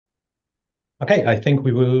Okay, I think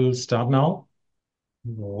we will start now.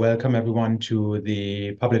 Welcome everyone to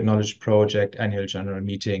the Public Knowledge Project Annual General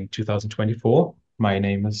Meeting 2024. My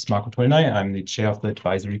name is Marco Tullney. I'm the chair of the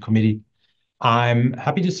advisory committee. I'm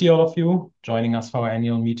happy to see all of you joining us for our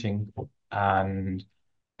annual meeting. And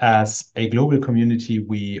as a global community,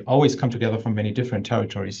 we always come together from many different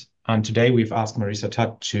territories. And today we've asked Marisa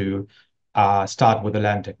Tutt to start with a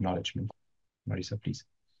land acknowledgement. Marisa, please.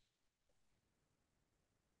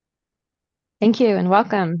 Thank you and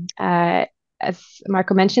welcome. As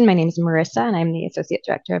Marco mentioned, my name is Marisa and I'm the Associate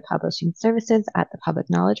Director of Publishing Services at the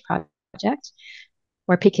Public Knowledge Project,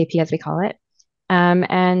 or PKP as we call it.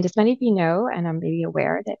 And as many of you know, and I'm maybe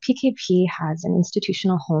aware, that PKP has an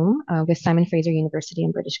institutional home with Simon Fraser University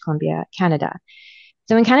in British Columbia, Canada.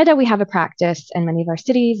 So in Canada, we have a practice in many of our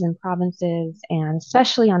cities and provinces, and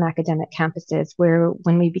especially on academic campuses, where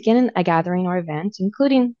when we begin a gathering or event,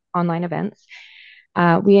 including online events,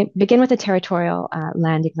 we begin with a territorial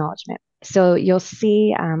land acknowledgement. So you'll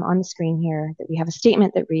see on the screen here that we have a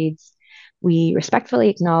statement that reads, "We respectfully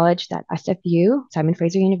acknowledge that SFU, Simon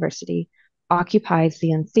Fraser University, occupies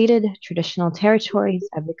the unceded traditional territories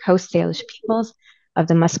of the Coast Salish peoples of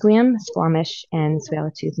the Musqueam, Squamish, and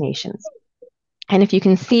Tsleil-Waututh nations." And if you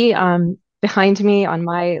can see behind me on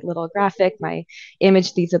my little graphic, my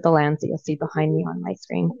image, these are the lands that you'll see behind me on my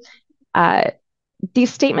screen.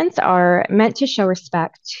 These statements are meant to show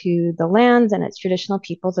respect to the lands and its traditional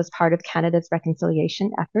peoples as part of Canada's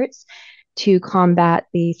reconciliation efforts to combat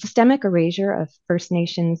the systemic erasure of First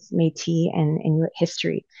Nations, Métis, and Inuit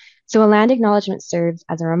history. So a land acknowledgement serves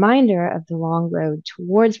as a reminder of the long road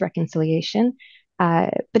towards reconciliation,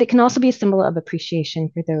 but it can also be a symbol of appreciation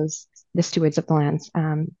for the stewards of the lands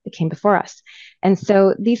that came before us. And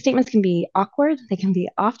so these statements can be awkward, they can be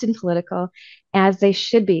often political, as they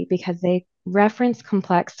should be, because they reference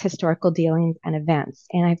complex historical dealings and events.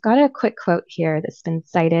 And I've got a quick quote here that's been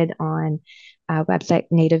cited on website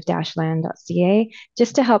native-land.ca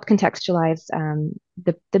just to help contextualize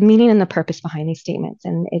the meaning and the purpose behind these statements.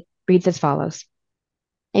 And it reads as follows.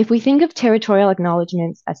 "If we think of territorial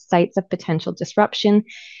acknowledgements as sites of potential disruption,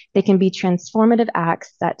 they can be transformative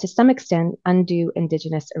acts that to some extent undo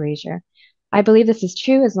Indigenous erasure. I believe this is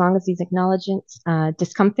true as long as these acknowledgements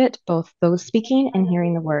discomfit both those speaking and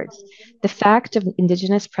hearing the words. The fact of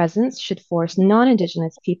Indigenous presence should force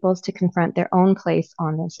non-Indigenous peoples to confront their own place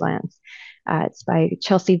on those lands." It's by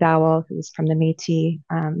Chelsea Vowell, who's from the Métis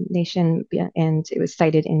Nation, and it was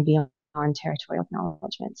cited in Beyond Territorial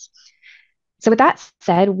Acknowledgements. So with that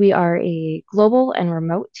said, we are a global and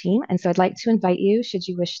remote team. And so I'd like to invite you, should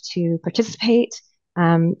you wish to participate,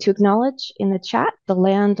 to acknowledge in the chat the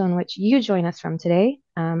land on which you join us from today.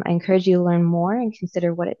 I encourage you to learn more and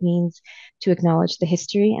consider what it means to acknowledge the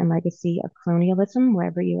history and legacy of colonialism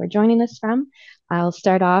wherever you are joining us from. I'll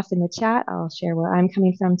start off in the chat. I'll share where I'm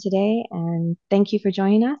coming from today. And thank you for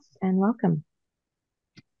joining us and welcome.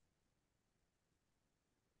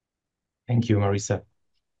 Thank you, Marisa.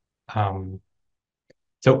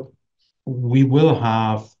 So we will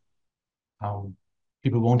have,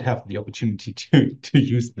 people won't have the opportunity to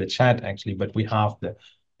use the chat actually, but we have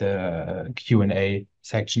the Q&A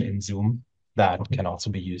section in Zoom that can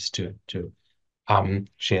also be used to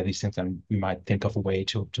share these things, and we might think of a way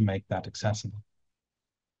to make that accessible.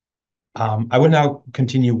 I will now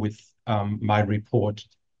continue with my report.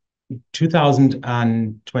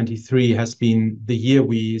 2023 has been the year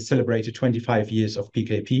we celebrated 25 years of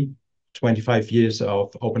PKP. 25 years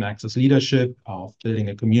of open access leadership, of building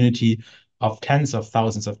a community, of tens of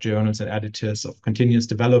thousands of journals and editors, of continuous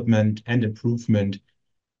development and improvement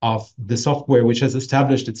of the software, which has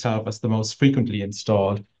established itself as the most frequently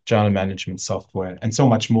installed journal management software, and so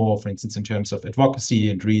much more, for instance, in terms of advocacy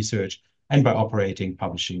and research, and by operating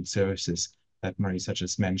publishing services that Marisa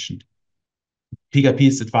just mentioned.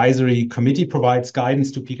 PKP's advisory committee provides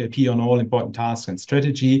guidance to PKP on all important tasks and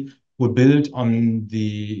strategy. We build on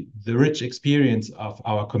the rich experience of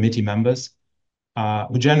our committee members,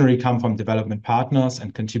 who generally come from development partners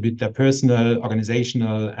and contribute their personal,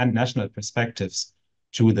 organizational, and national perspectives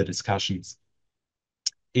to the discussions.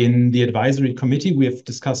 In the advisory committee, we have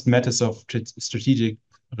discussed matters of strategic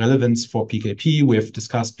relevance for PKP. We have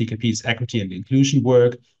discussed PKP's equity and inclusion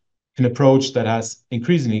work, an approach that has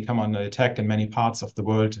increasingly come under attack in many parts of the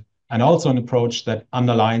world, and also an approach that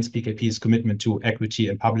underlines PKP's commitment to equity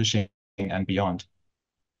in publishing and beyond.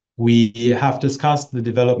 We have discussed the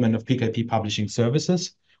development of PKP publishing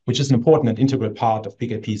services, which is an important and integral part of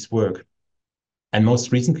PKP's work. And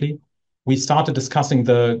most recently, we started discussing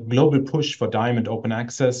the global push for diamond open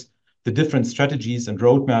access, the different strategies and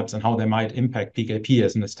roadmaps, and how they might impact PKP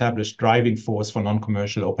as an established driving force for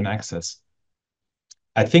non-commercial open access.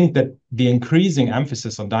 I think that the increasing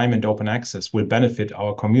emphasis on Diamond open access will benefit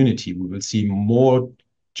our community. We will see more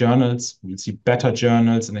journals, we'll see better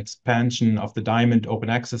journals, an expansion of the Diamond open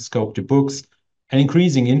access scope to books, and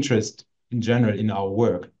increasing interest in general in our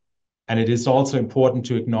work. And it is also important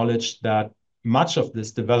to acknowledge that much of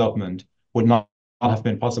this development would not have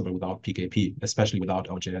been possible without PKP, especially without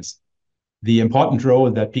OJS. The important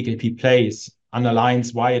role that PKP plays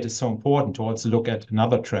underlines why it is so important to also look at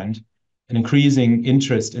another trend, an increasing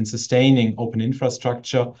interest in sustaining open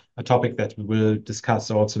infrastructure, a topic that we will discuss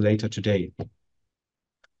also later today.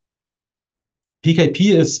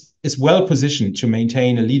 PKP is well positioned to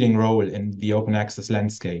maintain a leading role in the open access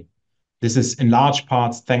landscape. This is in large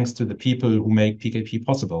parts thanks to the people who make PKP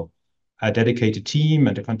possible, a dedicated team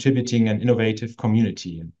and a contributing and innovative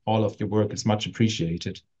community. And all of your work is much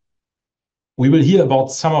appreciated. We will hear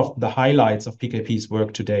about some of the highlights of PKP's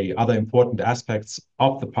work today. Other important aspects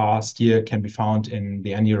of the past year can be found in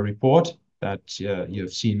the annual report that you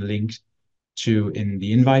have seen linked to in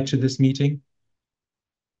the invite to this meeting.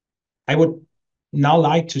 I would now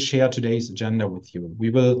like to share today's agenda with you. We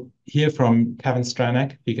will hear from Kevin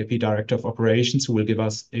Stranack, PKP Director of Operations, who will give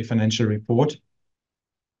us a financial report.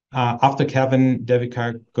 After Kevin,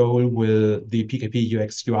 Devika Goel, the PKP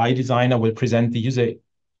UX UI designer, will present the user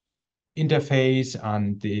interface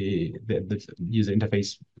and the user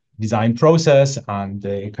interface design process and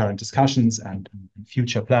the current discussions and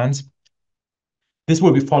future plans. This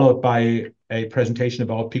will be followed by a presentation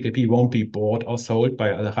about PKP won't be bought or sold by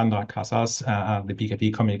Alejandra Casas, the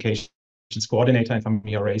PKP Communications Coordinator, and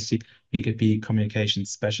Famira, Racy, PKP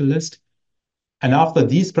Communications Specialist. And after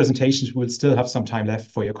these presentations, we will still have some time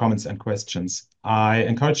left for your comments and questions. I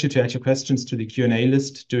encourage you to add your questions to the Q&A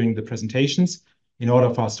list during the presentations in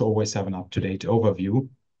order for us to always have an up-to-date overview.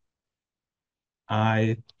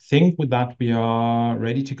 I think with that, we are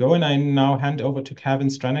ready to go, and I now hand over to Kevin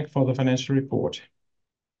Stranack for the financial report.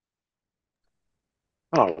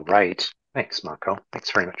 All right. Thanks, Marco.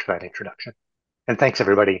 Thanks very much for that introduction. And thanks,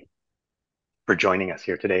 everybody, for joining us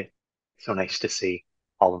here today. So nice to see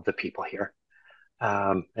all of the people here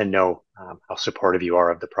and know how supportive you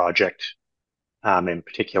are of the project in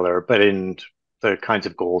particular, but in the kinds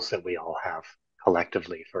of goals that we all have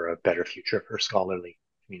collectively for a better future for scholarly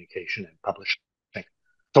communication and publishing.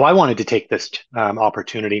 So I wanted to take this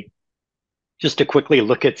opportunity just to quickly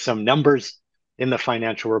look at some numbers in the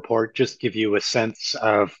financial report, just give you a sense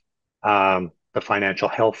of the financial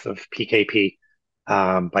health of PKP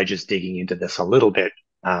by just digging into this a little bit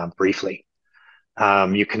briefly.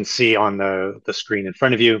 You can see on the screen in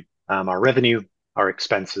front of you our revenue, our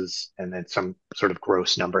expenses, and then some sort of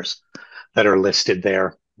gross numbers that are listed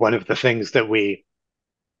there. One of the things that we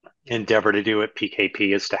endeavor to do at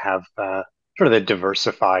PKP is to have sort of a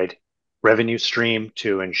diversified revenue stream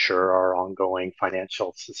to ensure our ongoing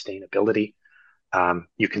financial sustainability.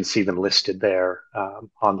 You can see them listed there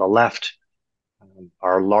on the left.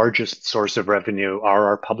 Our largest source of revenue are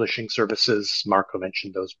our publishing services. Marco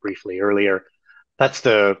mentioned those briefly earlier. That's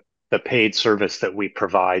the paid service that we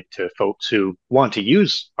provide to folks who want to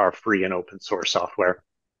use our free and open source software,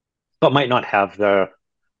 but might not have the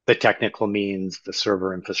technical means, the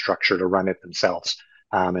server infrastructure to run it themselves.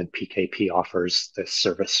 And PKP offers this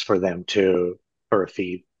service for them for a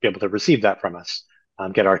fee, be able to receive that from us,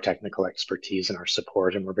 get our technical expertise and our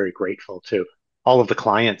support. And we're very grateful to all of the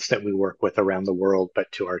clients that we work with around the world,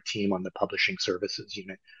 but to our team on the publishing services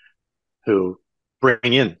unit who bring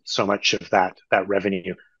in so much of that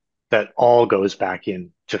revenue that all goes back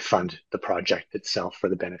in to fund the project itself for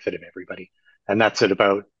the benefit of everybody. And that's at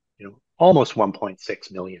about almost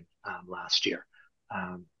 1.6 million last year.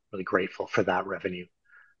 Really grateful for that revenue.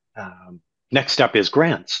 Next up is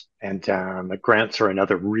grants, and grants are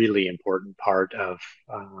another really important part of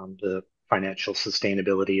the financial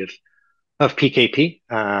sustainability of PKP.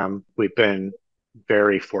 We've been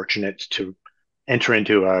very fortunate to enter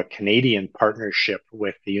into a Canadian partnership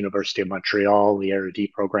with the University of Montreal, the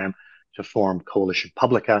R&D program, to form Coalition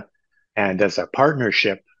Publica. And as a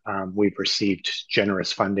partnership, we've received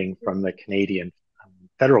generous funding from the Canadian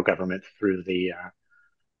federal government through the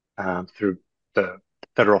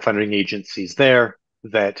federal funding agencies there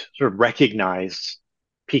that sort of recognize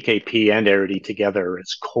PKP and R&D together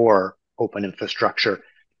as core open infrastructure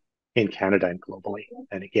in Canada and globally.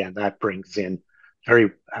 And again, that brings in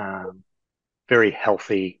very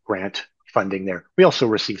healthy grant funding there. We also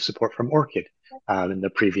received support from ORCID in the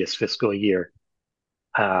previous fiscal year.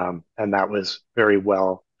 And that was very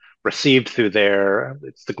well received through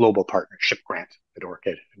it's the Global Partnership Grant at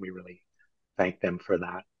ORCID, and we really thank them for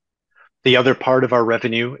that. The other part of our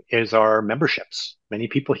revenue is our memberships. Many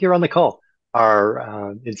people here on the call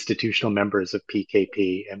are institutional members of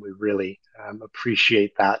PKP, and we really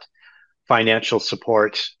appreciate that financial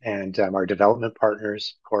support, and our development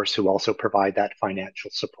partners, of course, who also provide that financial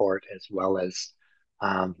support, as well as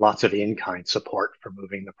lots of in-kind support for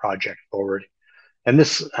moving the project forward. And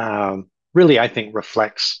this really, I think,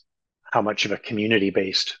 reflects how much of a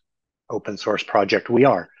community-based open source project we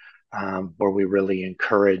are, where we really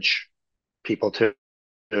encourage people to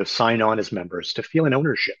sign on as members, to feel an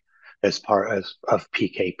ownership as part of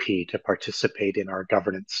PKP, to participate in our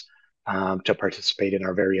governance, to participate in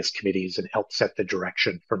our various committees and help set the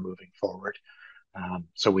direction for moving forward.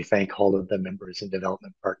 So we thank all of the members and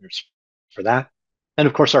development partners for that. And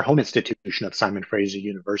of course, our home institution of Simon Fraser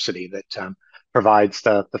University that provides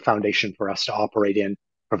the foundation for us to operate in,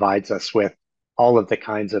 provides us with all of the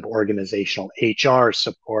kinds of organizational HR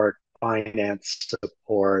support, finance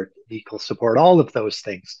support, legal support, all of those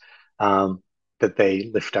things that they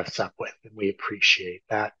lift us up with. And we appreciate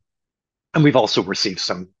that. And we've also received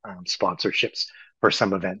some sponsorships for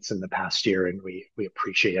some events in the past year, and we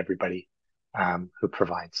appreciate everybody who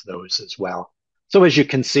provides those as well. So as you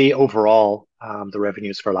can see, overall, the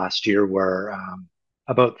revenues for last year were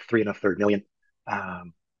about $3.33 million,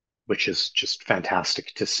 which is just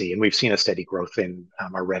fantastic to see. And we've seen a steady growth in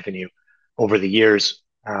our revenue over the years,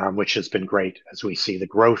 which has been great as we see the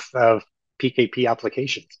growth of PKP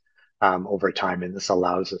applications over time. And this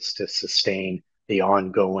allows us to sustain the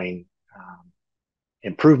ongoing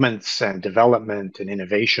improvements and development and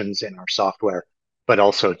innovations in our software, but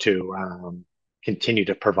also to continue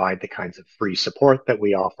to provide the kinds of free support that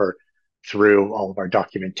we offer through all of our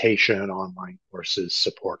documentation, online courses,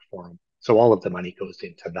 support forum. So all of the money goes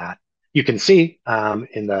into that. You can see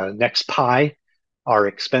in the next pie, our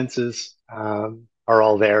expenses are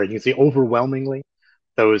all there. And you can see overwhelmingly,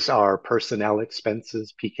 those are personnel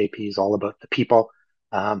expenses. PKP is all about the people.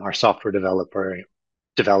 Our software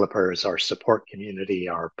developers, our support community,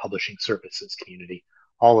 our publishing services community,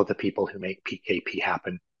 all of the people who make PKP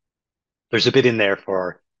happen. There's a bit in there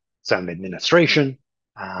for some administration,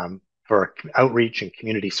 for outreach and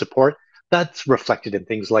community support. That's reflected in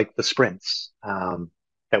things like the sprints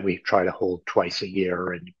that we try to hold twice a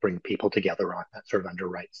year and bring people together on. That sort of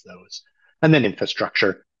underwrites those. And then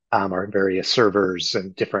infrastructure, our various servers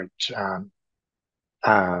and different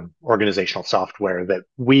organizational software that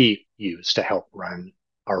we use to help run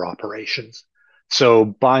our operations. So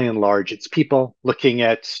by and large, it's people. Looking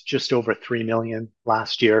at just over 3 million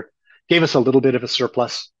last year, gave us a little bit of a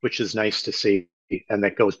surplus, which is nice to see. And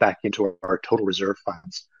that goes back into our total reserve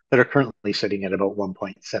funds that are currently sitting at about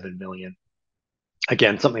 1.7 million.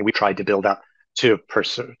 Again, something we tried to build up to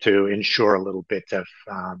ensure a little bit of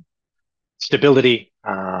stability,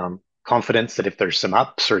 confidence that if there's some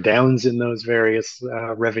ups or downs in those various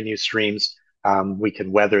revenue streams, we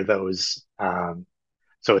can weather those.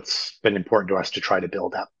 So it's been important to us to try to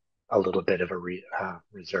build up a little bit of a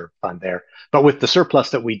reserve fund there. But with the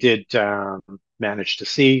surplus that we did manage to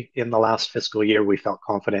see in the last fiscal year, we felt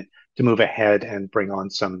confident to move ahead and bring on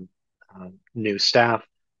some new staff.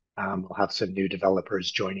 We'll have some new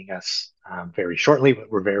developers joining us very shortly,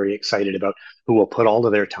 but we're very excited about who will put all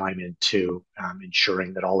of their time into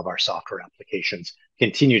ensuring that all of our software applications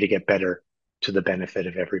continue to get better to the benefit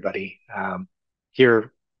of everybody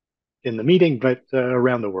here in the meeting, but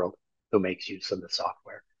around the world who makes use of the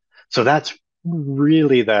software. So that's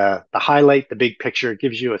really the highlight, the big picture. It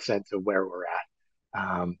gives you a sense of where we're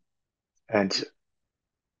at. And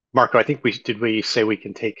Marco, I think did we say we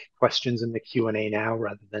can take questions in the Q&A now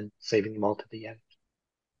rather than saving them all to the end?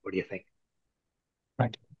 What do you think?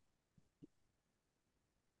 Right.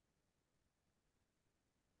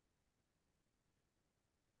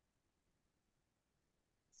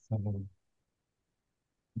 So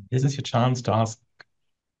this is your chance to ask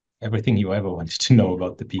everything you ever wanted to know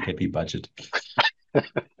about the PKP budget.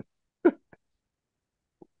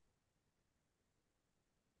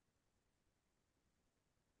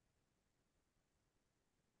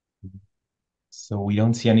 So we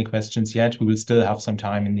don't see any questions yet. We will still have some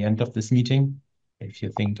time in the end of this meeting if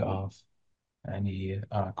you think of any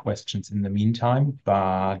questions in the meantime.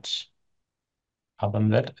 But other than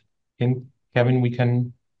that, I think, Kevin, we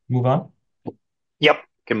can move on. Yep,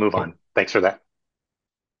 can move on. Thanks for that.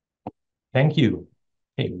 Thank you.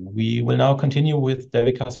 Okay, we will now continue with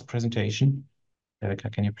Devika's presentation.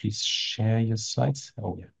 Devika, can you please share your slides?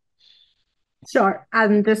 Oh, yeah. Sure.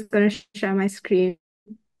 I'm just going to share my screen.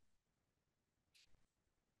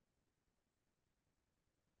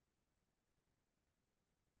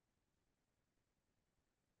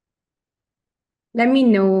 Let me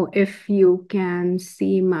know if you can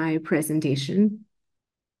see my presentation.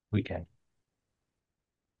 We can.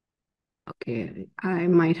 Okay, I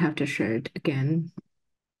might have to share it again.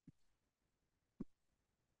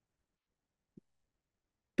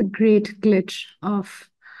 The great glitch of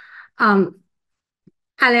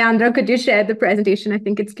Alejandra, could you share the presentation? I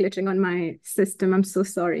think it's glitching on my system. I'm so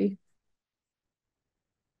sorry.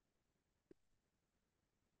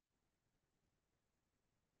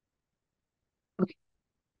 Okay.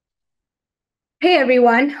 Hey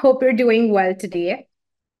everyone, hope you're doing well today.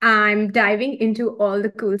 I'm diving into all the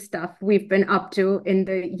cool stuff we've been up to in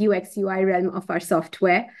the UX UI realm of our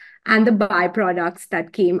software and the byproducts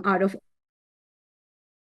that came out of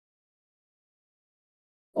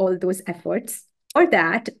all those efforts. For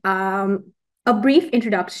that, a brief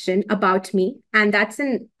introduction about me, and that's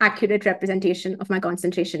an accurate representation of my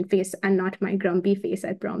concentration face and not my grumpy face,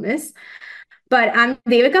 I promise. But I'm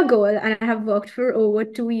Devika Goel, and I have worked for over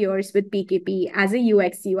 2 years with PKP as a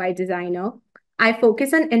UX UI designer. I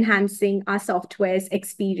focus on enhancing our software's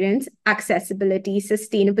experience, accessibility,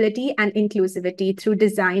 sustainability, and inclusivity through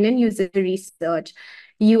design and user research,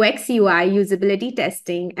 UX UI usability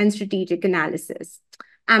testing, and strategic analysis.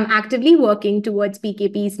 I'm actively working towards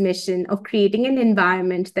PKP's mission of creating an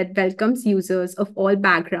environment that welcomes users of all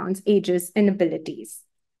backgrounds, ages, and abilities.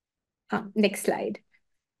 Next slide.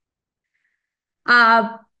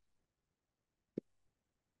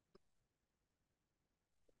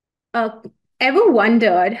 Ever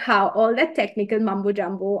wondered how all that technical mumbo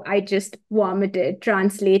jumbo I just vomited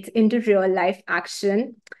translates into real life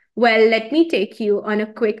action? Well, let me take you on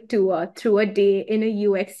a quick tour through a day in a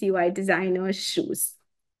UX UI designer's shoes.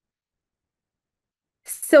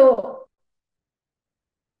 So,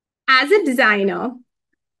 as a designer,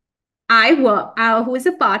 who is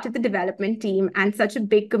a part of the development team and such a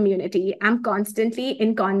big community, I'm constantly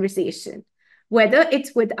in conversation, whether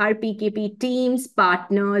it's with our PKP teams,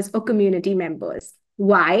 partners, or community members.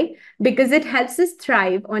 Why? Because it helps us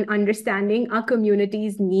thrive on understanding our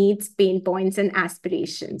community's needs, pain points, and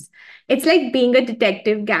aspirations. It's like being a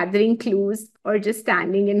detective gathering clues or just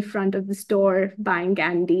standing in front of the store buying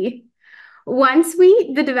candy. Once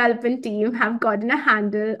we, the development team, have gotten a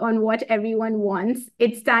handle on what everyone wants,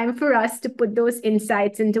 it's time for us to put those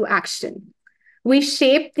insights into action. We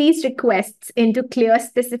shape these requests into clear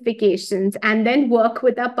specifications and then work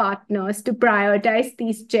with our partners to prioritize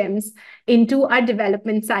these gems into our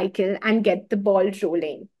development cycle and get the ball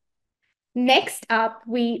rolling. Next up,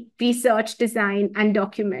 we research, design, and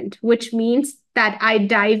document, which means that I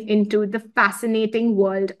dive into the fascinating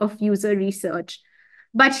world of user research.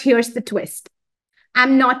 But here's the twist.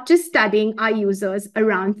 I'm not just studying our users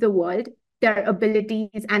around the world, their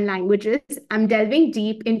abilities and languages. I'm delving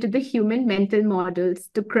deep into the human mental models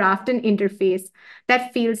to craft an interface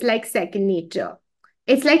that feels like second nature.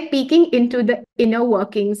 It's like peeking into the inner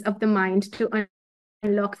workings of the mind to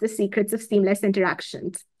unlock the secrets of seamless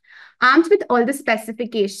interactions. Armed with all the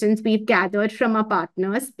specifications we've gathered from our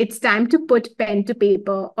partners, it's time to put pen to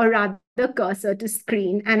paper, or rather cursor to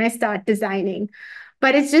screen, and I start designing.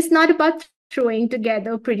 But it's just not about throwing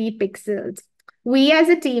together pretty pixels. We as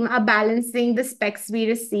a team are balancing the specs we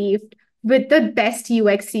received with the best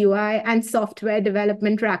UX, UI, and software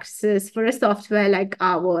development practices for a software like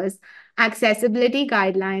ours, accessibility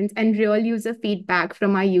guidelines, and real user feedback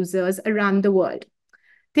from our users around the world.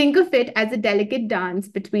 Think of it as a delicate dance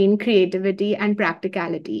between creativity and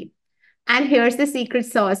practicality. And here's the secret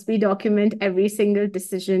sauce: we document every single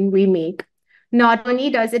decision we make. Not only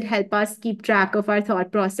does it help us keep track of our thought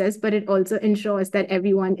process, but it also ensures that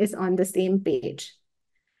everyone is on the same page.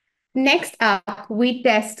 Next up, we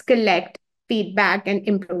test, collect feedback, and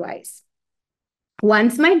improvise.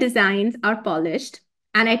 Once my designs are polished,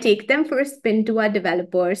 and I take them for a spin to our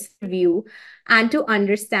developers' review and to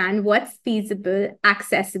understand what's feasible,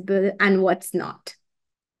 accessible, and what's not.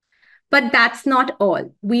 But that's not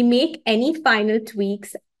all. We make any final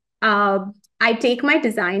tweaks. I take my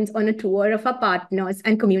designs on a tour of our partners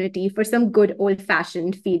and community for some good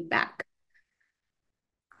old-fashioned feedback.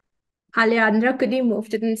 Alejandra, could you move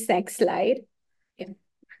to the next slide? Yeah.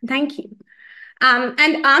 Thank you.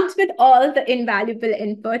 And armed with all the invaluable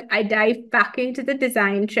input, I dive back into the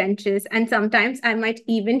design trenches, and sometimes I might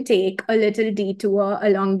even take a little detour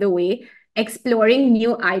along the way, exploring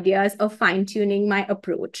new ideas of fine-tuning my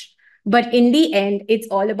approach. But in the end, it's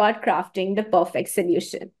all about crafting the perfect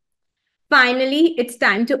solution. Finally, it's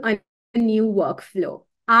time to a new workflow.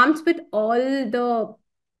 Armed with all the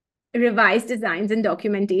revised designs and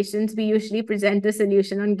documentations, we usually present the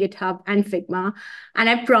solution on GitHub and Figma. And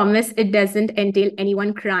I promise it doesn't entail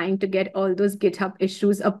anyone crying to get all those GitHub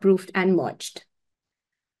issues approved and merged.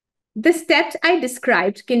 The steps I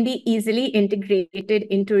described can be easily integrated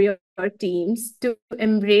into your teams to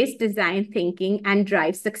embrace design thinking and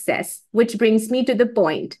drive success, which brings me to the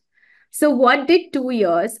point. So what did 2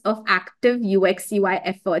 years of active UX UI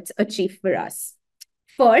efforts achieve for us?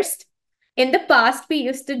 First, in the past, we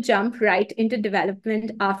used to jump right into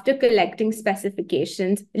development after collecting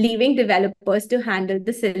specifications, leaving developers to handle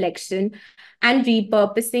the selection and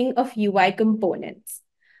repurposing of UI components.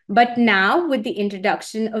 But now, with the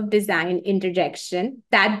introduction of design interjection,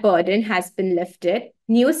 that burden has been lifted.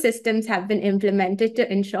 New systems have been implemented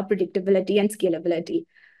to ensure predictability and scalability.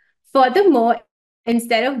 Furthermore,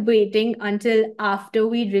 instead of waiting until after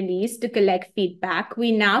we release to collect feedback,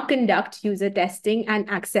 we now conduct user testing and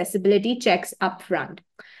accessibility checks upfront.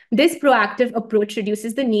 This proactive approach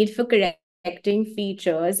reduces the need for correcting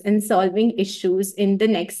features and solving issues in the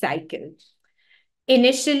next cycle.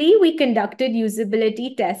 Initially, we conducted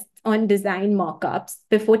usability tests on design mockups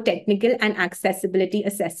before technical and accessibility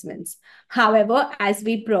assessments. However, as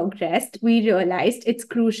we progressed, we realized it's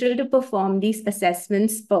crucial to perform these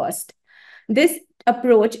assessments first. This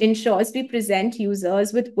approach ensures we present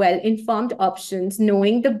users with well-informed options,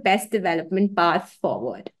 knowing the best development path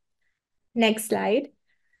forward. Next slide.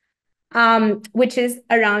 Which is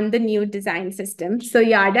around the new design system. So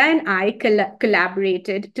Yarda and I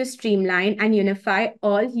collaborated to streamline and unify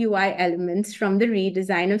all UI elements from the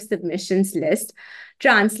redesign of submissions list,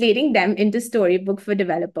 translating them into Storybook for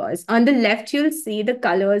developers. On the left, you'll see the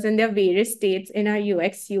colors and their various states in our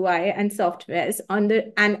UX, UI, and softwares. On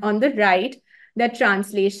the right, the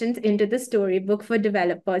translations into the Storybook for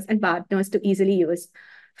developers and partners to easily use.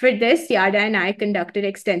 For this, Yarda and I conducted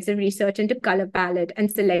extensive research into color palette and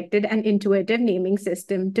selected an intuitive naming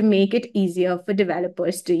system to make it easier for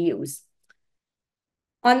developers to use.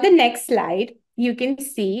 On the next slide, you can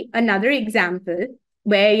see another example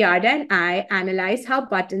where Yarda and I analyze how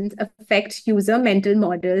buttons affect user mental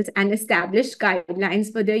models and establish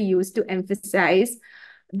guidelines for their use to emphasize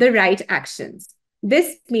the right actions.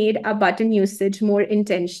 This made our button usage more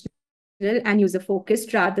intentional and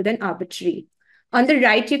user-focused rather than arbitrary. On the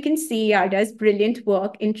right, you can see Yarda's brilliant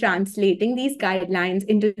work in translating these guidelines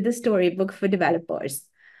into the Storybook for developers.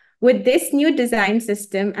 With this new design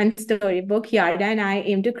system and Storybook, Yarda and I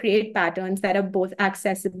aim to create patterns that are both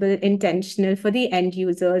accessible, intentional for the end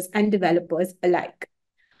users and developers alike.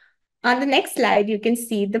 On the next slide, you can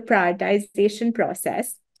see the prioritization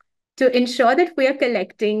process. To ensure that we are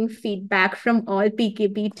collecting feedback from all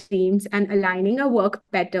PKP teams and aligning our work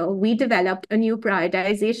better, we developed a new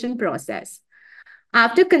prioritization process.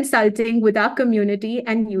 After consulting with our community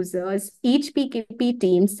and users, each PKP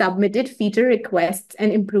team submitted feature requests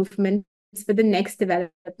and improvements for the next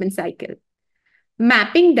development cycle,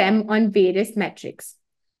 mapping them on various metrics.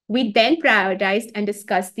 We then prioritized and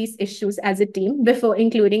discussed these issues as a team before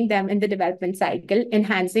including them in the development cycle,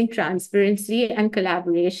 enhancing transparency and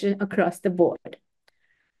collaboration across the board.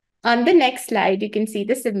 On the next slide, you can see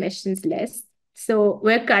the submissions list. So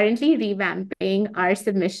we're currently revamping our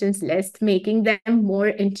submissions list, making them more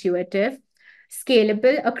intuitive,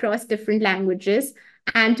 scalable across different languages,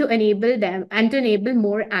 and to enable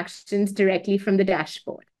more actions directly from the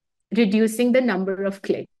dashboard, reducing the number of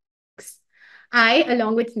clicks. I,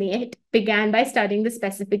 along with Nate, began by studying the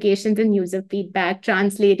specifications and user feedback,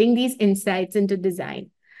 translating these insights into design.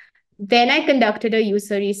 Then I conducted a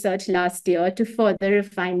user research last year to further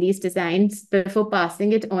refine these designs before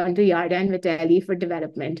passing it on to Yarda and Vitelli for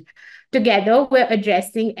development. Together, we're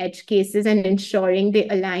addressing edge cases and ensuring they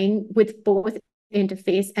align with both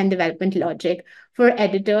interface and development logic for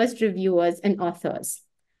editors, reviewers, and authors.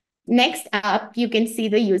 Next up, you can see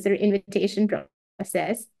the user invitation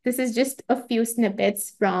process. This is just a few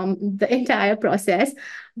snippets from the entire process,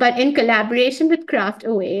 but in collaboration with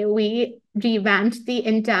CraftAway, we revamped the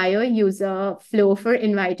entire user flow for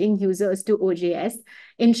inviting users to OJS,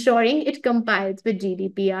 ensuring it complies with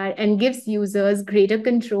GDPR and gives users greater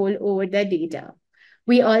control over their data.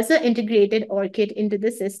 We also integrated ORCID into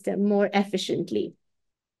the system more efficiently.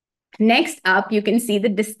 Next up, you can see the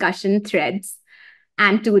discussion threads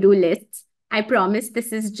and to-do lists. I promise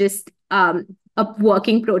this is just a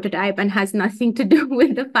working prototype and has nothing to do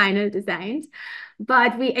with the final designs.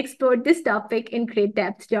 But we explored this topic in great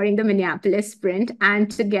depth during the Minneapolis sprint, and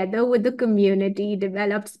together with the community,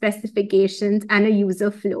 developed specifications and a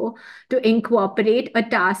user flow to incorporate a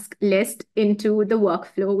task list into the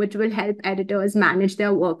workflow, which will help editors manage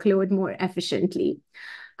their workload more efficiently.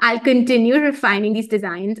 I'll continue refining these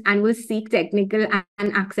designs and will seek technical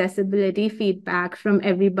and accessibility feedback from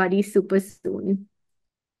everybody super soon.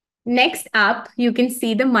 Next up, you can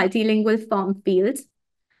see the multilingual form fields.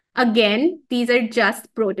 Again, these are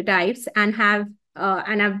just prototypes and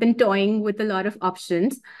I've been toying with a lot of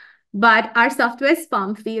options. but our software's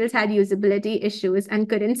form fields had usability issues and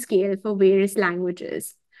couldn't scale for various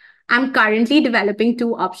languages. I'm currently developing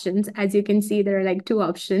two options. As you can see, there are like two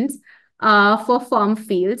options for form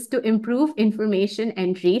fields to improve information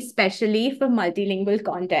entry, especially for multilingual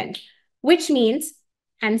content, which means,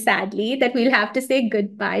 and sadly, that we'll have to say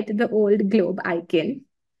goodbye to the old globe icon.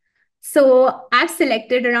 So I've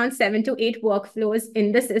selected around 7 to 8 workflows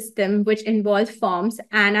in the system which involve forms,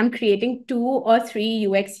 and I'm creating 2 or 3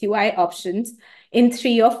 UX UI options in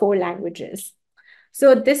 3 or 4 languages.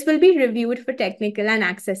 So this will be reviewed for technical and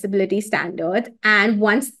accessibility standards. And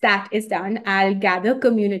once that is done, I'll gather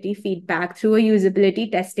community feedback through a usability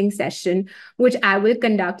testing session, which I will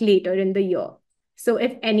conduct later in the year. So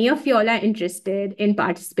if any of y'all are interested in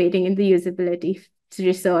participating in the usability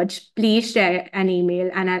research, please share an email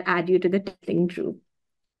and I'll add you to the testing group.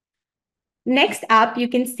 Next up, you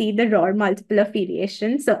can see the ROR multiple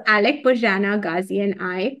affiliation. So Alec, Bojana, Ghazi, and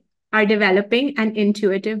I are developing an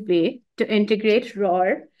intuitive way to integrate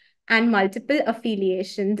ROR and multiple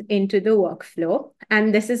affiliations into the workflow.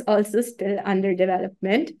 And this is also still under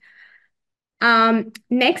development.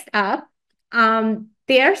 Next up,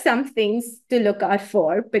 there are some things to look out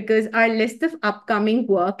for because our list of upcoming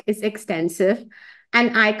work is extensive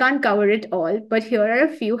and I can't cover it all, but here are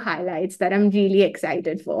a few highlights that I'm really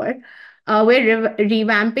excited for. We're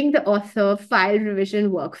revamping the author file revision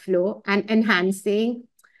workflow and enhancing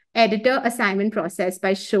editor assignment process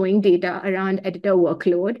by showing data around editor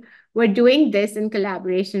workload. We're doing this in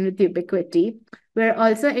collaboration with Ubiquity. We're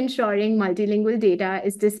also ensuring multilingual data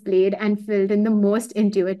is displayed and filled in the most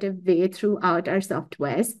intuitive way throughout our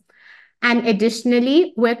softwares. And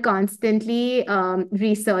additionally, we're constantly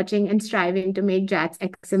researching and striving to make JATS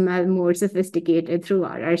XML more sophisticated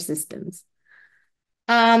throughout our systems.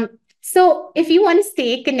 So if you want to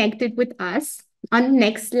stay connected with us, on the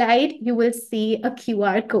next slide, you will see a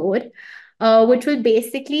QR code, which will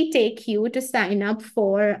basically take you to sign up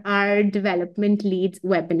for our Development Leads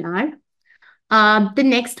webinar. The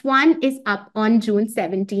next one is up on June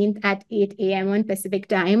 17th at 8 a.m. on Pacific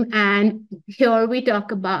time. And here we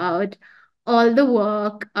talk about all the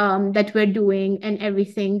work that we're doing and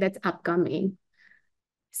everything that's upcoming.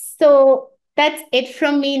 So that's it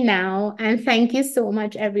from me now. And thank you so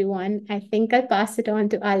much, everyone. I think I'll pass it on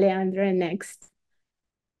to Alejandra next.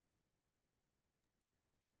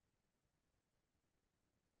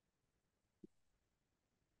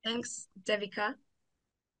 Thanks, Devika.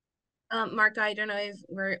 Mark, I don't know if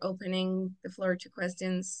we're opening the floor to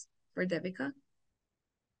questions for Devika.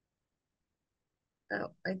 Oh,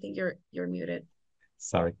 I think you're muted.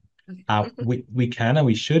 Sorry. Okay. We can and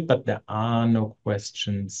we should, but there are no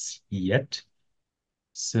questions yet.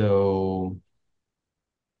 So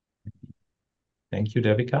thank you,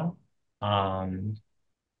 Devika.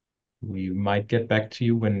 We might get back to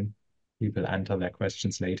you when we will enter their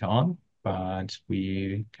questions later on, but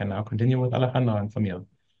we can now continue with Alejandra and Famira.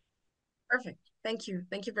 Perfect. Thank you.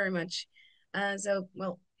 Thank you very much.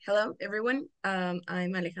 Well, hello, everyone. I'm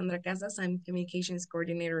Alejandra Casas. I'm Communications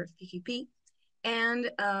Coordinator of PKP. And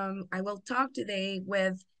I will talk today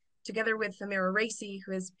together with Famira Racy,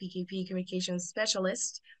 who is PKP Communications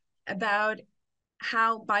Specialist, about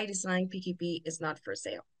how by design PKP is not for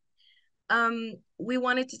sale. We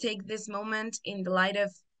wanted to take this moment in the light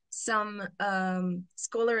of some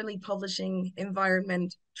scholarly publishing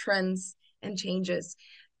environment trends and changes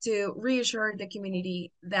to reassure the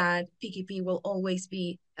community that PKP will always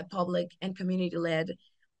be a public and community-led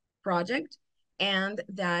project and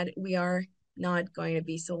that we are not going to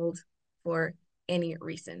be sold for any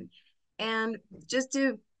reason. And just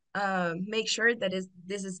to make sure that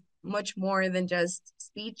this is much more than just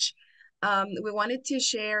speech, we wanted to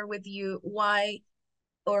share with you what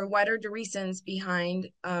are the reasons behind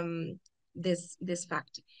this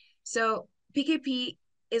fact. So PKP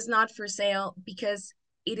is not for sale because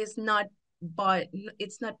it is not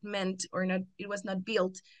it's not meant or not, it was not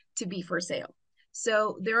built to be for sale.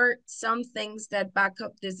 So there are some things that back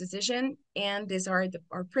up this decision, and these are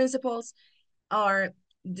our principles, our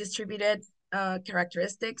distributed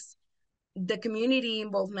characteristics, the community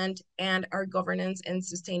involvement, and our governance and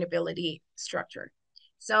sustainability structure.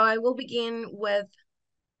 So I will begin with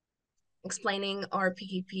explaining our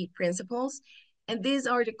PKP principles, and these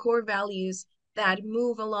are the core values that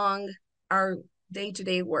move along our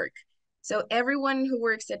day-to-day work. So everyone who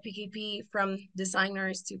works at PKP, from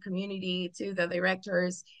designers to community to the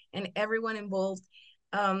directors and everyone involved,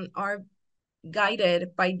 are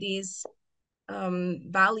guided by these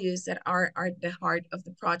values that are at the heart of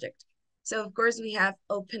the project. So of course we have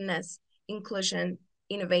openness, inclusion,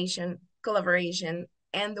 innovation, collaboration,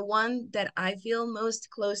 and the one that I feel most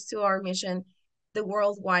close to our mission the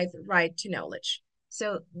worldwide right to knowledge.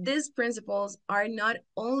 So these principles are not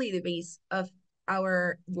only the base of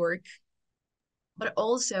our work, but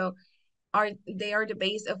also they are the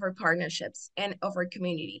base of our partnerships and of our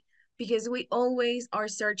community, because we always are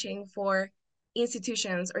searching for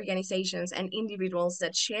institutions, organizations, and individuals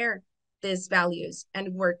that share these values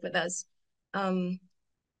and work with us,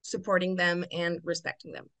 supporting them and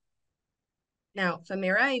respecting them. Now,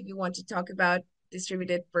 Famira, if you want to talk about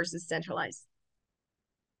distributed versus centralized.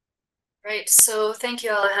 Right. So thank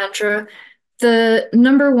you, Alejandra. The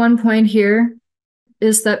number one point here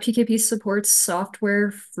is that PKP supports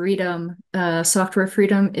software freedom. Software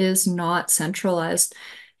freedom is not centralized.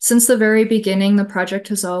 Since the very beginning, the project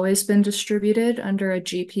has always been distributed under a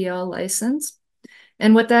GPL license.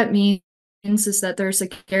 And what that means is that there's a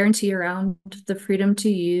guarantee around the freedom to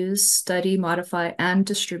use, study, modify, and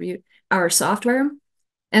distribute our software,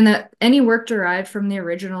 and that any work derived from the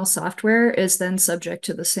original software is then subject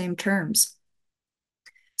to the same terms.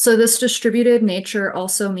 So this distributed nature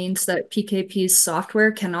also means that PKP's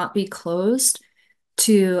software cannot be closed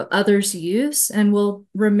to others' use and will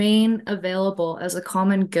remain available as a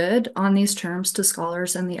common good on these terms to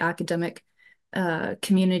scholars and the academic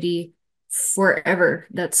community forever.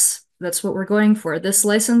 That's what we're going for. This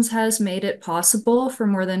license has made it possible for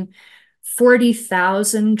more than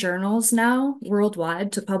 40,000 journals now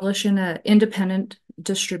worldwide to publish in an independent,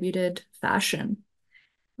 distributed fashion.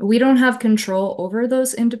 We don't have control over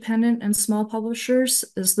those independent and small publishers,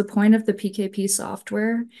 as the point of the PKP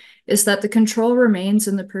software is that the control remains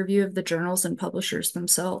in the purview of the journals and publishers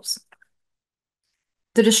themselves.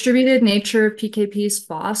 The distributed nature of PKP's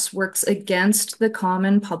FOSS works against the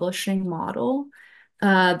common publishing model.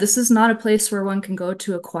 This is not a place where one can go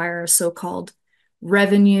to acquire a so-called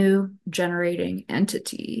revenue-generating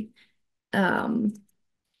entity. One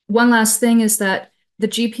last thing is that the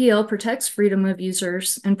GPL protects freedom of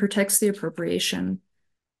users and protects the appropriation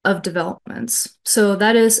of developments. So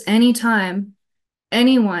that is anytime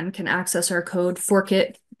anyone can access our code, fork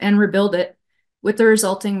it, and rebuild it, with the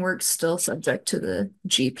resulting work still subject to the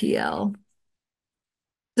GPL.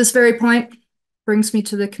 This very point brings me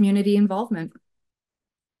to the community involvement.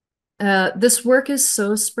 This work is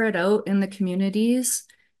so spread out in the communities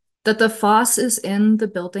that the FOSS is in the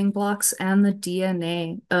building blocks and the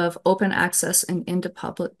DNA of open access and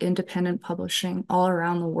independent publishing all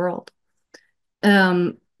around the world.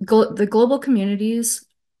 The global communities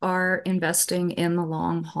are investing in the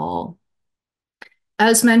long haul.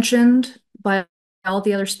 As mentioned by all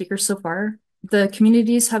the other speakers so far, the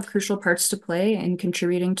communities have crucial parts to play in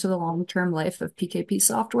contributing to the long-term life of PKP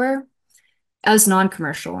software as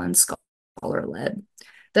non-commercial and scholar-led.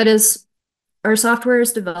 That is, our software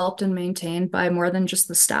is developed and maintained by more than just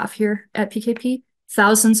the staff here at PKP.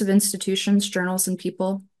 Thousands of institutions, journals, and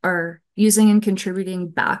people are using and contributing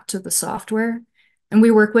back to the software. And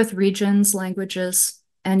we work with regions, languages,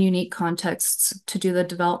 and unique contexts to do the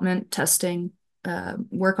development, testing,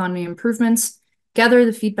 work on the improvements, gather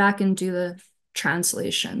the feedback, and do the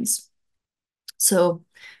translations. So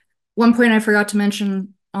one point I forgot to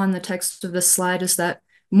mention on the text of this slide is that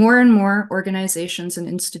more and more organizations and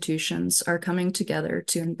institutions are coming together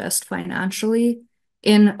to invest financially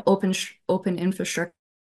in open infrastructure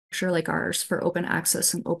like ours for open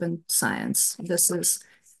access and open science. This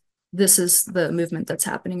is the movement that's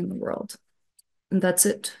happening in the world. And that's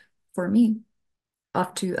it for me.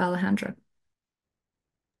 Off to Alejandra.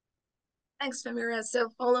 Thanks, Famira. So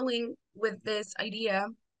following with this idea,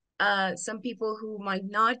 some people who might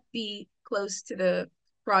not be close to the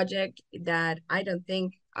project, that I don't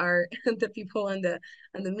think are the people on the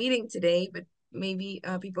meeting today, but maybe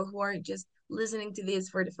people who are just listening to this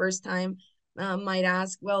for the first time might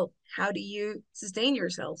ask, well, how do you sustain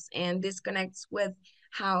yourselves? And this connects with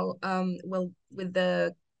how, with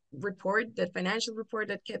the report, the financial report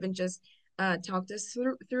that Kevin just talked us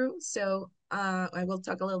through. So I will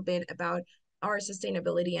talk a little bit about our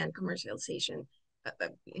sustainability and commercialization,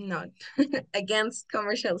 not against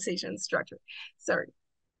commercialization structure, sorry.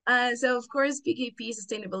 So of course, PKP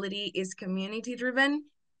sustainability is community driven,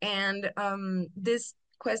 and this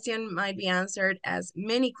question might be answered as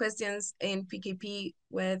many questions in PKP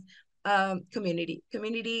with community.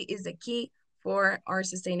 Community is the key for our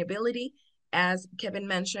sustainability. As Kevin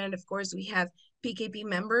mentioned, of course, we have PKP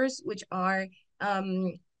members, which are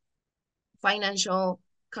financial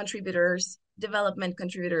contributors, development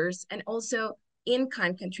contributors, and also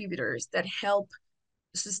in-kind contributors that help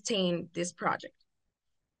sustain this project.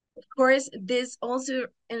 Of course, this also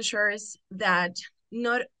ensures that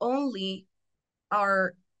not only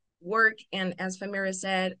our work, and as Famira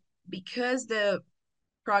said, because the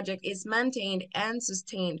project is maintained and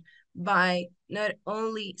sustained by not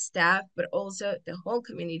only staff, but also the whole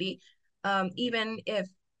community. Even if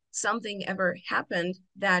something ever happened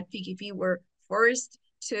that PKP were forced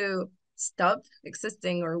to stop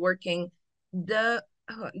existing or working, the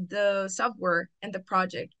software and the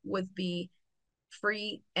project would be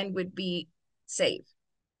free and would be safe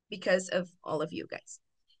because of all of you guys.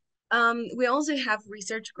 We also have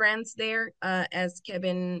research grants there, as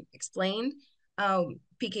Kevin explained.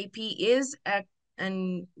 PKP is a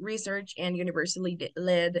research and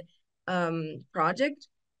university-led project,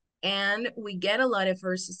 and we get a lot of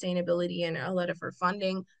our sustainability and a lot of our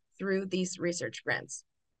funding through these research grants.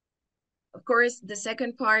 Of course, the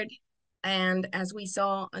second part, and as we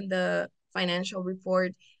saw on the financial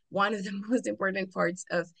report, one of the most important parts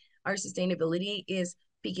of our sustainability is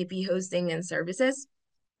PKP hosting and services,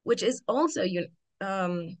 which is also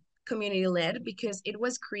community-led because it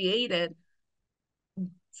was created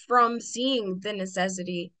from seeing the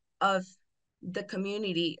necessity of the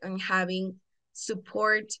community and having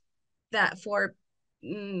support that for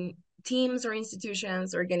teams or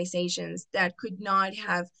institutions, organizations that could not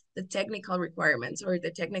have the technical requirements or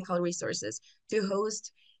the technical resources to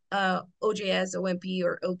host OJS, OMP,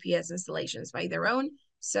 or OPS installations by their own.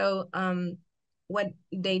 So what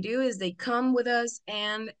they do is they come with us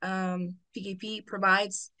and PKP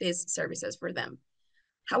provides these services for them.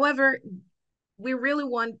 However, we really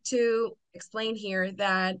want to explain here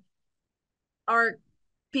that our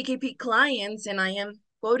PKP clients, and I am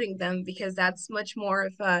quoting them because that's much more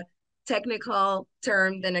of a technical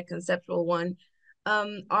term than a conceptual one,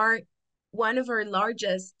 are one of our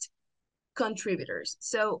largest contributors.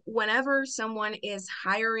 So whenever someone is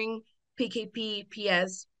hiring PKP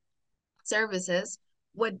PS services,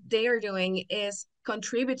 what they are doing is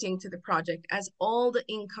contributing to the project, as all the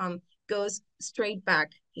income goes straight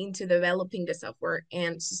back into developing the software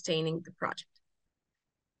and sustaining the project.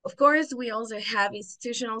 Of course, we also have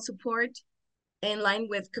institutional support in line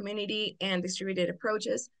with community and distributed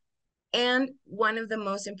approaches. And one of the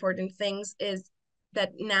most important things is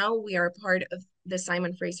that now we are part of the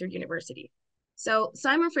Simon Fraser University. So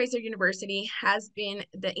Simon Fraser University has been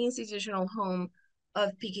the institutional home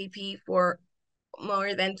of PKP for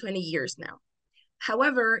more than 20 years now.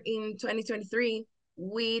 However, in 2023,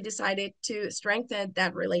 we decided to strengthen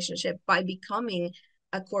that relationship by becoming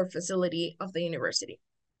a core facility of the university.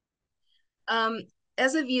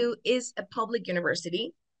 SFU is a public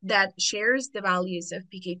university that shares the values of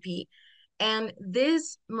PKP, and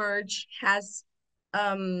this merge has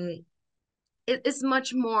it is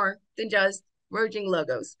much more than just merging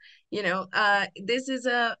logos. You know, this was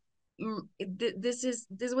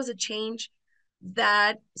a change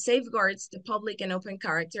that safeguards the public and open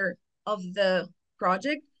character of the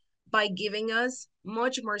project by giving us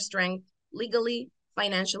much more strength legally,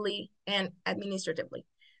 financially, and administratively.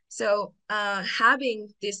 So having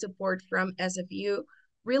this support from SFU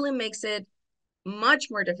really makes it much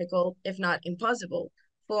more difficult, if not impossible,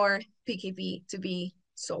 for PKP to be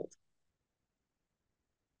sold.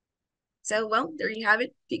 So, well, there you have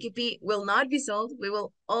it. PKP will not be sold. We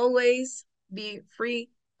will always be free,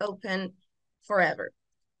 open, forever.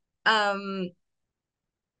 And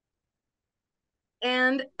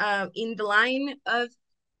in the line of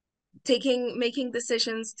making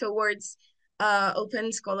decisions towards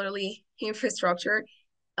open scholarly infrastructure,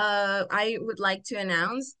 I would like to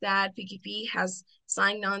announce that PKP has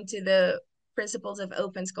signed on to the principles of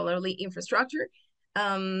open scholarly infrastructure.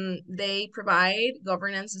 They provide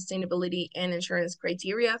governance, sustainability, and insurance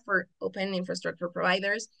criteria for open infrastructure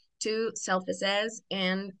providers to self-assess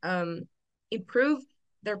and improve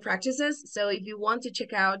their practices. So if you want to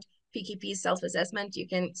check out PKP self-assessment, you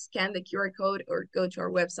can scan the QR code or go to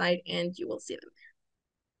our website and you will see them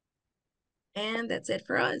there. And that's it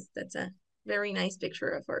for us. That's a very nice picture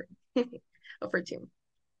of our of our team.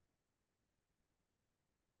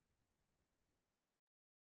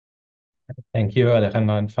 Thank you,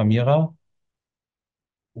 Alejandra and Famira.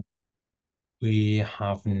 We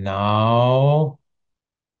have now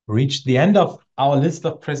reached the end of our list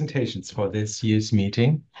of presentations for this year's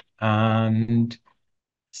meeting, and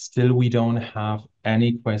still we don't have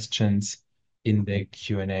any questions in the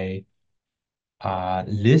Q&A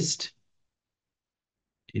list.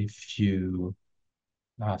 If you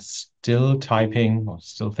are still typing or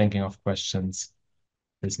still thinking of questions,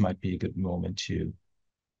 this might be a good moment to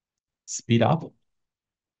speed up.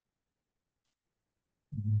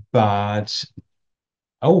 But,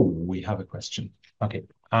 oh, we have a question. Okay,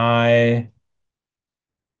 and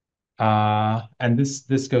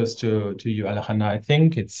this goes to you, Alejandra. I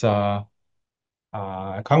think it's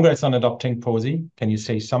Congress on adopting POSI. Can you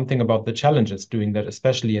say something about the challenges doing that,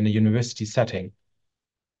 especially in a university setting?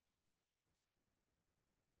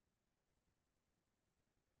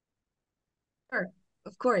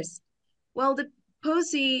 of course. Well, the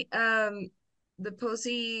POSI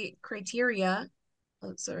criteria.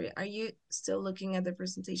 Oh, sorry. Are you still looking at the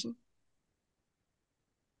presentation?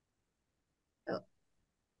 Oh,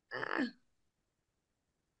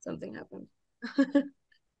 something happened.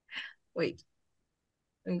 Wait,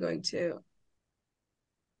 I'm going to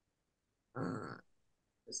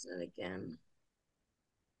listen again.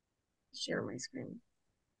 Share my screen.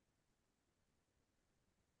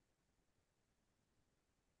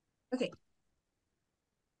 Okay,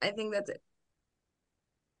 I think that's it.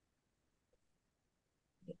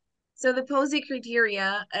 So the POSI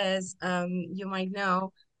criteria, as you might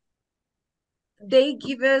know, they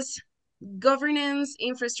give us governance,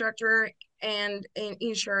 infrastructure, and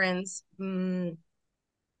insurance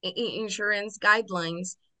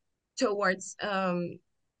guidelines towards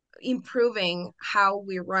improving how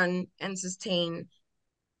we run and sustain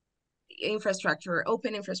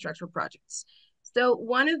open infrastructure projects. So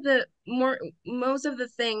most of the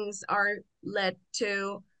things are led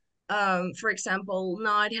to, for example,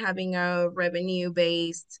 not having a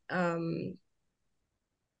revenue-based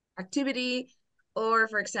activity, or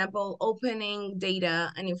for example, opening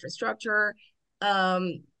data and infrastructure,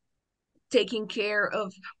 taking care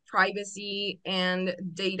of privacy and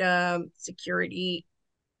data security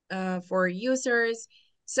for users.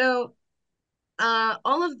 So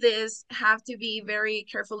all of this have to be very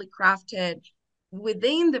carefully crafted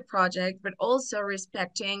within the project, but also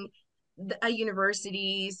respecting a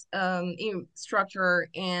university's structure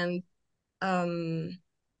and oh,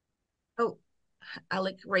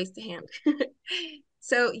 Alec raised the hand.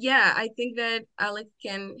 So yeah, I think that Alec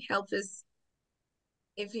can help us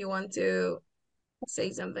if you want to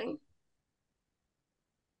say something.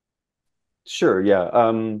 Sure,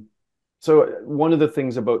 yeah. So one of the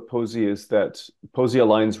things about POSI is that POSI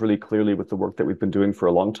aligns really clearly with the work that we've been doing for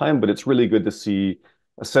a long time, but it's really good to see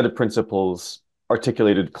a set of principles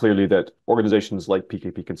articulated clearly that organizations like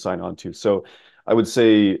PKP can sign on to. So I would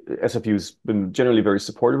say SFU's been generally very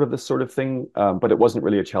supportive of this sort of thing, but it wasn't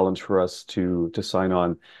really a challenge for us to sign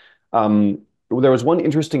on. There was one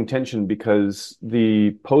interesting tension because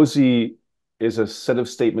the POSI is a set of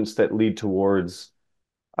statements that lead towards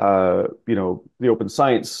the open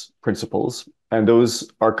science principles, and those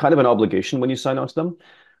are kind of an obligation when you sign on to them.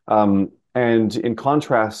 And in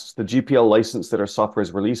contrast, the GPL license that our software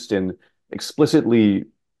is released in explicitly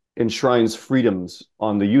enshrines freedoms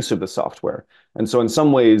on the use of the software. And so in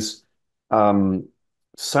some ways,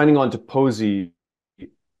 signing on to POSI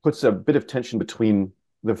puts a bit of tension between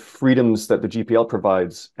the freedoms that the GPL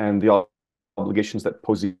provides and the obligations that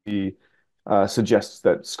POSI suggests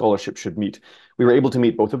that scholarship should meet. We were able to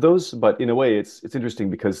meet both of those, but in a way, it's interesting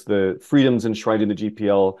because the freedoms enshrined in the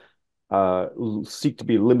GPL seek to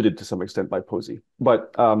be limited to some extent by POSI.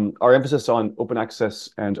 But our emphasis on open access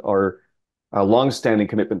and our long-standing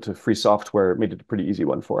commitment to free software made it a pretty easy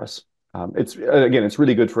one for us. It's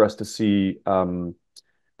really good for us to see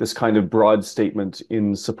this kind of broad statement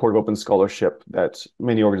in support of open scholarship that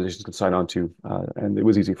many organizations could sign on to, and it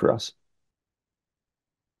was easy for us.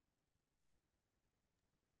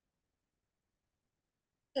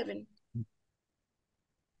 Kevin.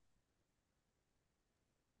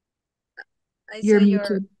 I You're saw your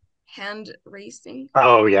muted. hand raising.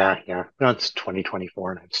 Oh yeah. No, it's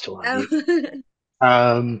 2024 and I'm still on mute.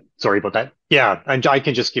 Sorry about that. Yeah, and I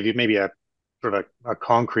can just give you maybe a sort of a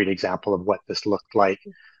concrete example of what this looked like.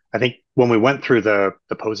 I think when we went through the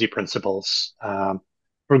POSI principles,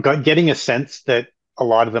 we're getting a sense that a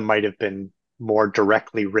lot of them might have been more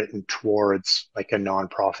directly written towards like a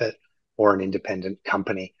nonprofit or an independent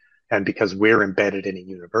company. And because we're embedded in a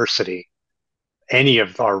university, any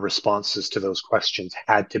of our responses to those questions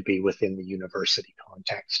had to be within the university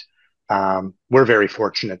context. We're very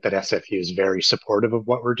fortunate that SFU is very supportive of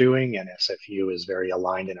what we're doing, and SFU is very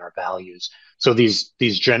aligned in our values. So these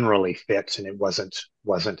generally fit, and it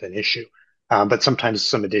wasn't an issue. But sometimes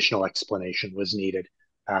some additional explanation was needed.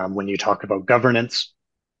 When you talk about governance,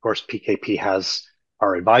 of course, PKP has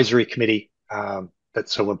our advisory committee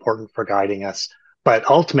that's so important for guiding us. But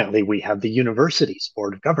ultimately, we have the university's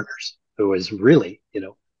board of governors, who is really,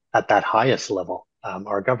 at that highest level,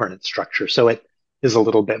 our governance structure. So it is a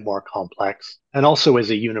little bit more complex. And also as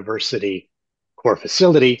a university core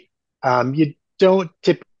facility, you don't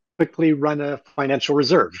typically run a financial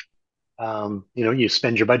reserve. You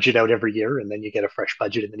spend your budget out every year and then you get a fresh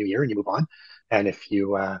budget in the new year and you move on. And if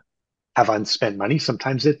you have unspent money,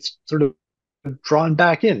 sometimes it's sort of drawn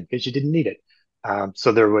back in because you didn't need it.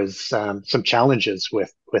 So there was some challenges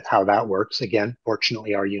with how that works. Again,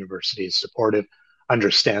 fortunately, our university is supportive,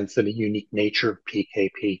 understands the unique nature of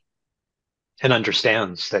PKP, and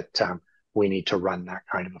understands that we need to run that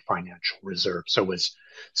kind of a financial reserve. So it was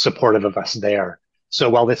supportive of us there. So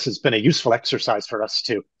while this has been a useful exercise for us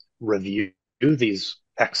to review these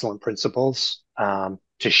excellent principles,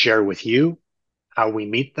 to share with you how we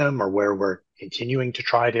meet them or where we're continuing to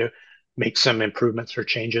try to make some improvements or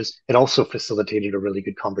changes, it also facilitated a really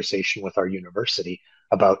good conversation with our university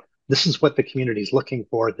about this is what the community is looking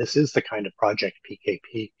for. This is the kind of project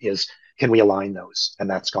PKP is. Can we align those? And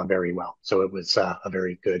that's gone very well. So it was a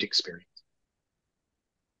very good experience.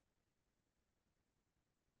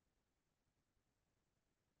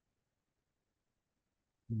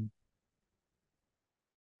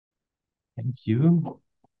 Thank you.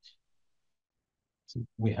 So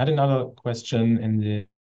we had another question in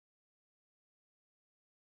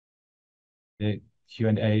the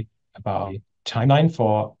Q&A about the timeline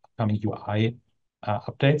for upcoming UI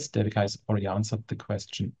updates. Devika has already answered the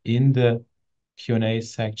question in the Q&A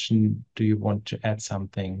section. Do you want to add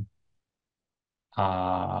something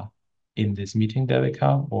in this meeting,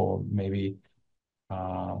 Devika, or maybe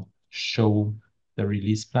show the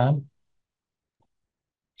release plan?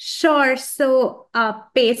 Sure. So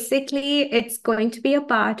basically, it's going to be a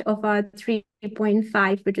part of our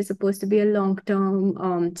 3.5, which is supposed to be a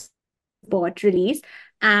long-term support release.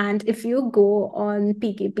 And if you go on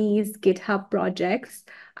PKP's GitHub projects,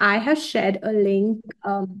 I have shared a link.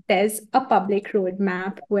 There's a public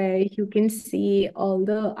roadmap where you can see all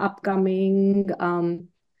the upcoming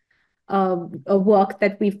work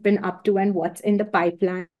that we've been up to and what's in the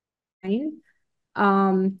pipeline.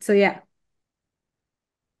 So yeah.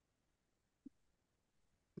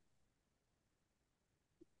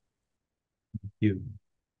 You.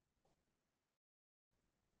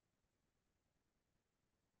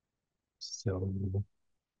 So,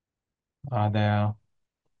 are there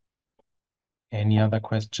any other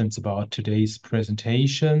questions about today's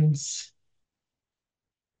presentations?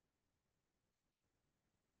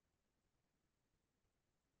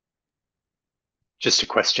 Just a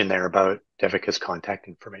question there about Devika's contact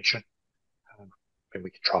information. Maybe we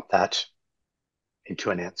could drop that into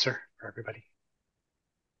an answer for everybody.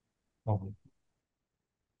 Oh.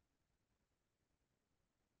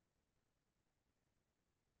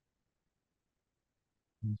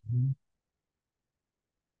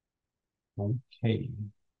 Okay.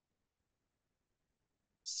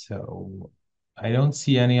 So I don't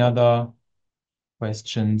see any other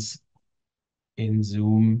questions in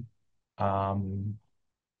Zoom. I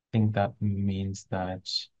think that means that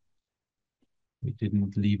we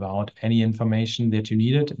didn't leave out any information that you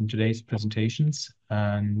needed in today's presentations,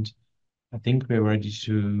 and I think we're ready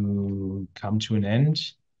to come to an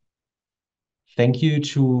end. Thank you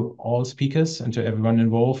to all speakers and to everyone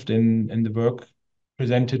involved in the work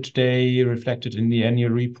presented today, reflected in the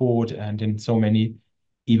annual report and in so many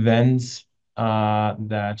events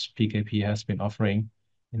that PKP has been offering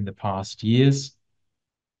in the past years.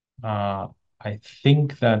 I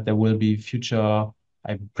think that there will be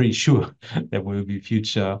I'm pretty sure there will be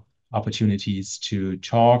future opportunities to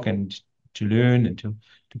talk and to learn and to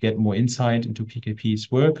get more insight into PKP's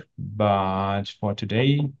work. But for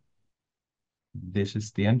today, this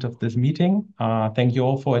is the end of this meeting. Thank you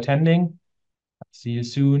all for attending. See you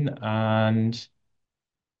soon. And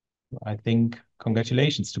I think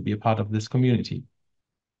congratulations to be a part of this community.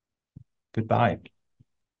 Goodbye.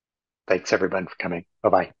 Thanks everyone for coming.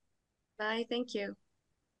 Bye-bye. Bye. Thank you.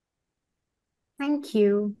 Thank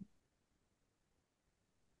you.